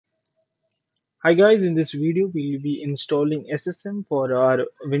Hi guys, in this video we'll be installing SSM for our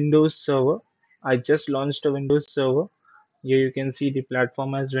Windows server. I just launched a Windows server. Here you can see the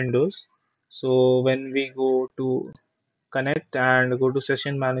platform as Windows. So when we go to connect and go to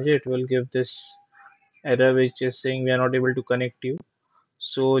session manager, it will give this error which is saying we are not able to connect you.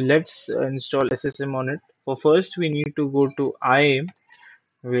 So let's install SSM on it. For first we need to go to IAM.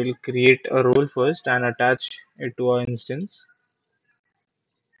 We'll create a role first and attach it to our instance.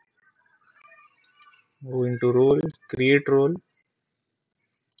 Go into role, create role,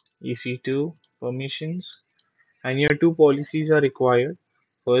 EC2 permissions, and here two policies are required.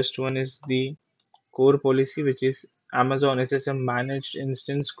 First one is the core policy, which is Amazon SSM managed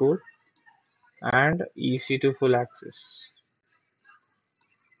instance core, and EC2 full access.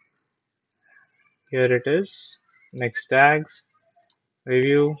 Here it is. Next tags,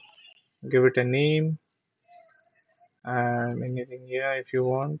 review, give it a name and anything here if you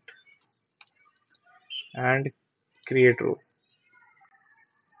want, and create role.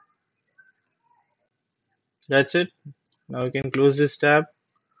 That's it. Now you can close this tab,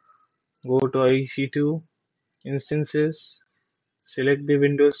 go to EC2 instances, select the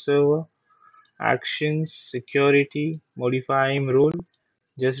Windows server, actions, security, modify IAM role.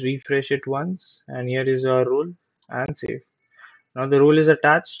 Just refresh it once, and here is our role, and save. Now the role is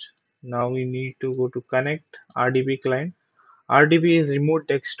attached. Now we need to go to connect RDP client. RDP is remote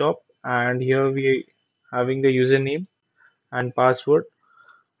desktop, and here we having the username and password.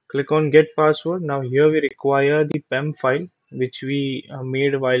 Click on get password. Now here we require the PEM file which we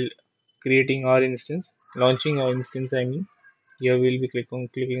made while creating our instance, launching our instance. I mean, here we'll be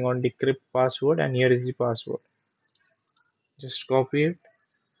clicking on decrypt password, and here is the password. Just copy it.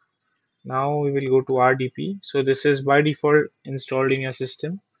 Now we will go to RDP. So this is by default installed in your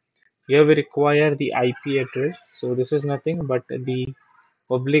system. Here we require the IP address. So this is nothing but the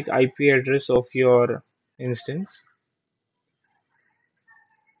public IP address of your instance.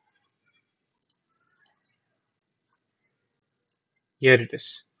 Here it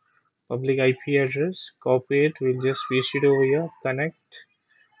is. Public IP address. Copy it. We'll just paste it over here. Connect.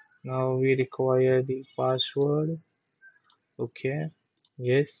 Now we require the password. Okay.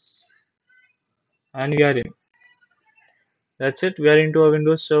 Yes. And we are in. That's it. We are into our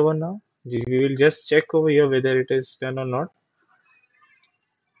Windows server now. We will just check over here whether it is done or not.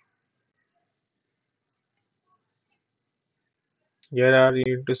 Here are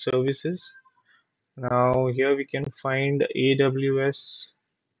into services. Now here we can find AWS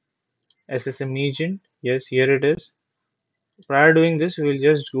SSM agent. Yes, here it is. Prior doing this, we will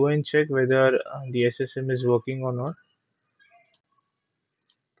just go and check whether the SSM is working or not.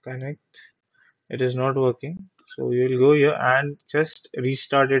 Connect. It is not working. So we will go here and just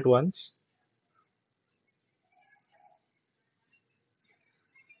restart it once.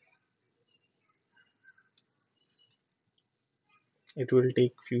 It will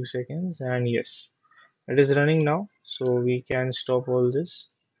take few seconds, and yes, it is running now. So we can stop all this.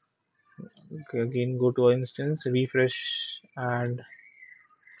 Again, go to our instance, refresh, and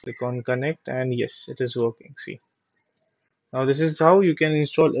click on connect, and yes, it is working. See. Now this is how you can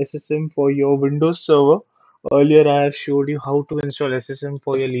install SSM for your Windows server. Earlier I have showed you how to install SSM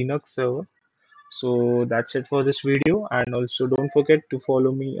for your Linux server. So that's it for this video, and also don't forget to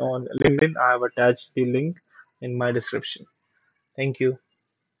follow me on LinkedIn. I have attached the link in my description. Thank you.